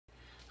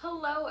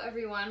Hello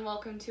everyone,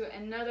 welcome to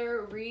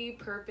another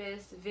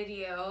repurpose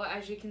video.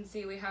 As you can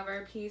see, we have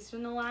our piece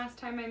from the last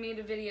time I made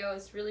a video.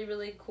 It's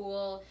really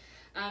cool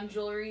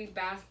jewelry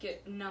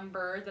basket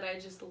number that I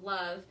just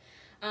love.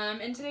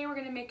 And today we're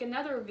going to make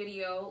another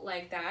video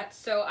like that.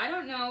 So I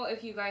don't know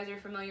if you guys are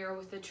familiar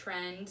with the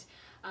trend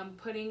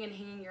putting and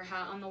hanging your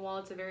hat on the wall.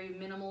 It's a very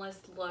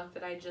minimalist look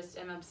that I just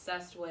am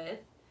obsessed with.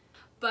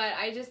 But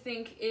I just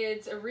think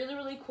it's a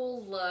really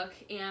cool look,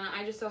 and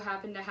I just so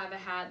happen to have a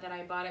hat that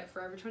I bought at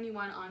Forever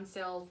 21 on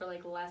sale for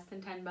like less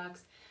than 10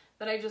 bucks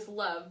that I just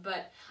love.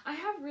 But I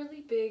have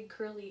really big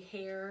curly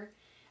hair,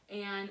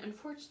 and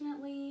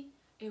unfortunately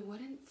it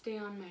wouldn't stay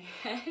on my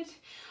head.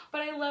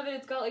 But I love it.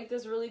 It's got like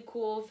this really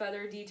cool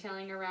feather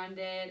detailing around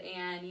it,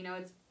 and you know,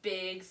 it's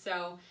big,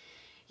 so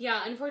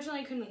yeah,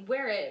 unfortunately I couldn't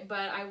wear it,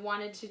 but I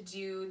wanted to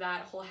do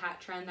that whole hat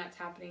trend that's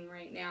happening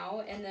right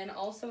now. And then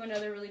also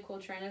another really cool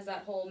trend is that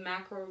whole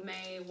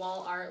macrame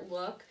wall art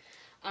look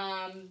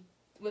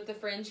with the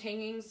fringe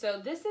hanging. So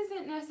this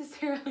isn't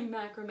necessarily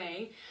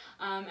macrame,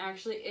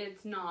 actually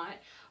it's not,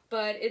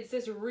 but it's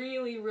this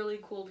really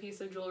cool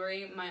piece of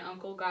jewelry my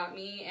uncle got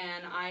me,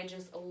 and I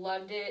just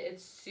loved it.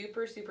 It's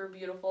super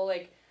beautiful.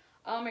 Like,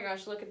 oh my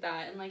gosh, look at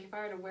that. And like, if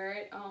I were to wear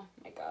it, oh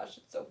my gosh,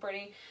 it's so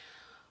pretty.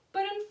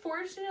 But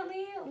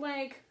unfortunately,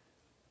 like,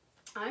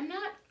 I'm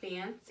not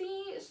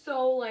fancy,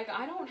 so like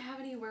I don't have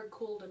anywhere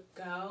cool to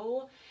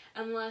go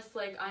unless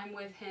like I'm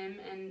with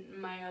him and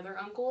my other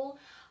uncle.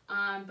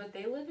 But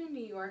they live in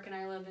New York and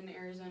I live in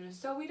Arizona,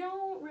 so we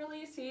don't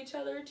really see each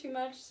other too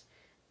much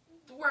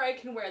where I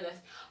can wear this.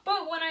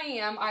 But when I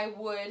am, I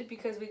would,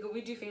 because we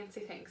do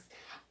fancy things.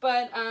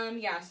 But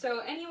yeah,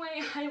 so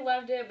anyway, I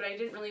loved it, but I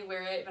didn't really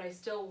wear it, but I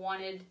still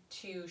wanted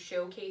to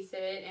showcase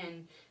it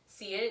and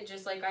see it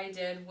just like I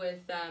did with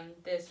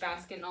this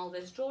basket and all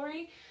this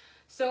jewelry.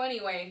 So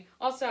anyway,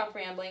 I'll stop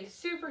rambling.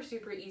 Super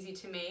easy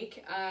to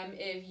make.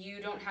 If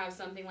you don't have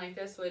something like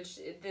this, which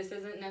this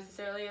isn't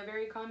necessarily a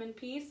very common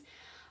piece,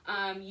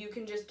 you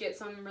can just get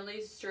some really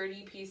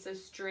sturdy piece of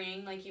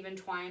string, like even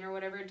twine or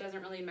whatever. It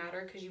doesn't really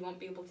matter because you won't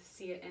be able to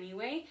see it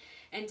anyway.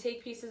 And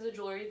take pieces of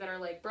jewelry that are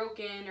like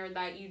broken or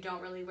that you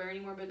don't really wear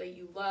anymore but that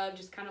you love,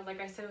 just kind of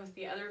like I said with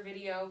the other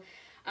video,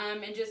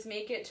 and just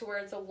make it to where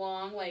it's a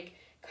long, like,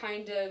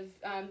 kind of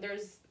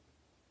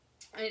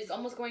it's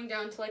almost going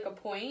down to like a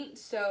point.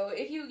 So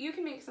if you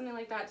can make something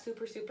like that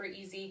super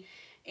easy.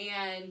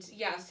 And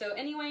yeah, so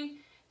anyway,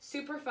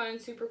 super fun,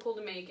 super cool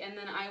to make. And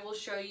then I will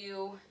show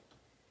you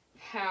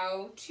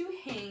how to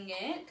hang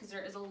it, because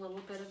there is a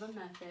little bit of a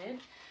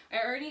method. I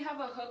already have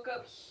a hook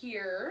up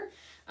here,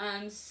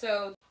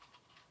 so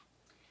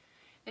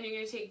then you're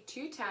going to take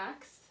 2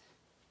 tacks.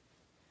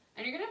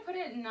 And you're going to put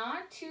it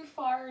not too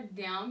far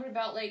down, but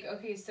about like,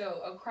 okay,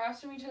 so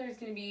across from each other is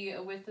going to be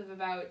a width of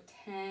about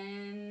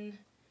 10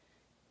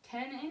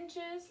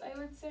 inches, I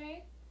would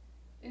say,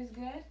 is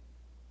good.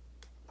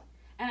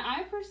 And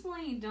I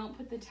personally don't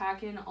put the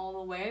tack in all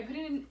the way. I put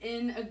it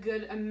in a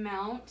good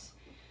amount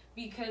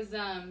because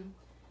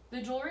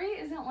the jewelry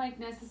isn't like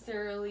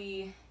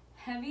necessarily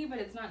heavy, but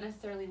it's not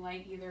necessarily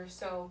light either.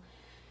 So,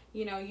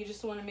 you know, you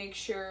just want to make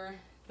sure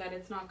that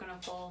it's not going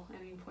to fall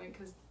at any point,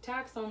 because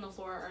tacks on the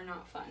floor are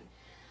not fun.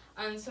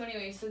 So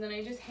anyway, so then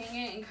I just hang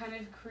it and kind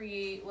of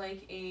create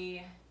like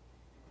a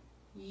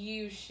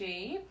U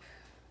shape.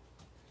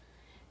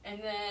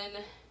 And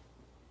then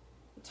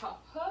the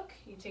top hook,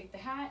 you take the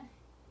hat,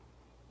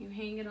 you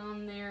hang it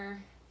on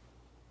there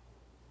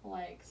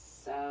like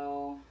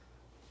so.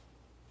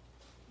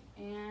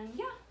 And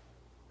yeah,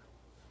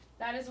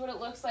 that is what it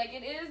looks like.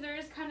 There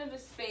is kind of a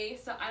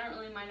space, so I don't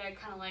really mind. I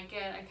kind of like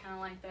it. I kind of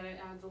like that it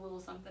adds a little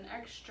something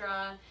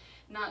extra,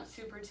 not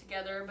super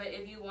together, but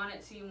if you want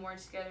it to be more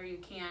together, you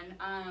can.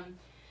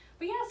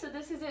 But yeah, so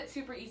this is it,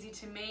 super easy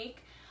to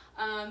make.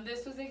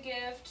 This was a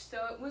gift,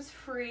 so it was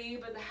free,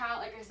 but the hat,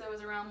 like I said,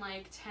 was around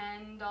like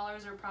 $10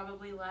 or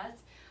probably less.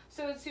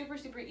 So it's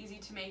super easy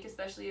to make,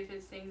 especially if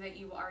it's things that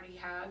you already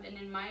have. And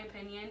in my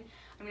opinion,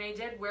 I mean, I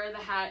did wear the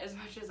hat as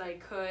much as I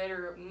could,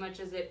 or much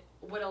as it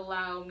would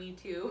allow me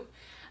to.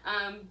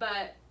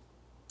 But,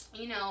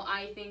 you know,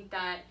 I think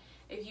that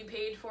if you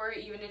paid for it,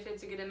 even if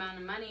it's a good amount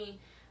of money,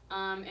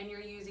 and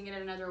you're using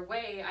it another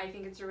way, I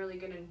think it's a really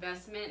good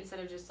investment instead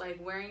of just like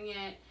wearing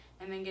it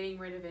and then getting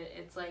rid of it.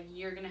 It's like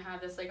you're gonna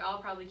have this, like, I'll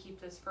probably keep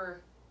this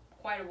for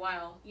quite a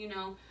while, you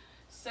know.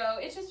 So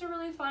it's just a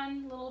really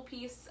fun little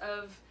piece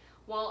of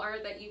wall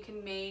art that you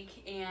can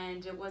make,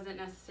 and it wasn't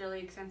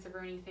necessarily expensive or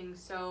anything.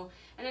 So,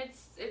 and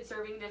it's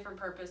serving a different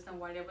purpose than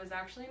what it was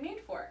actually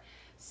made for.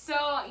 So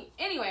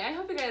anyway, I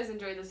hope you guys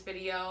enjoyed this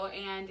video,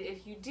 and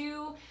if you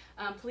do,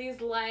 please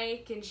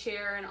like and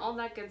share and all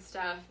that good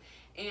stuff,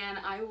 and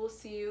I will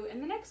see you in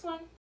the next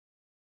one.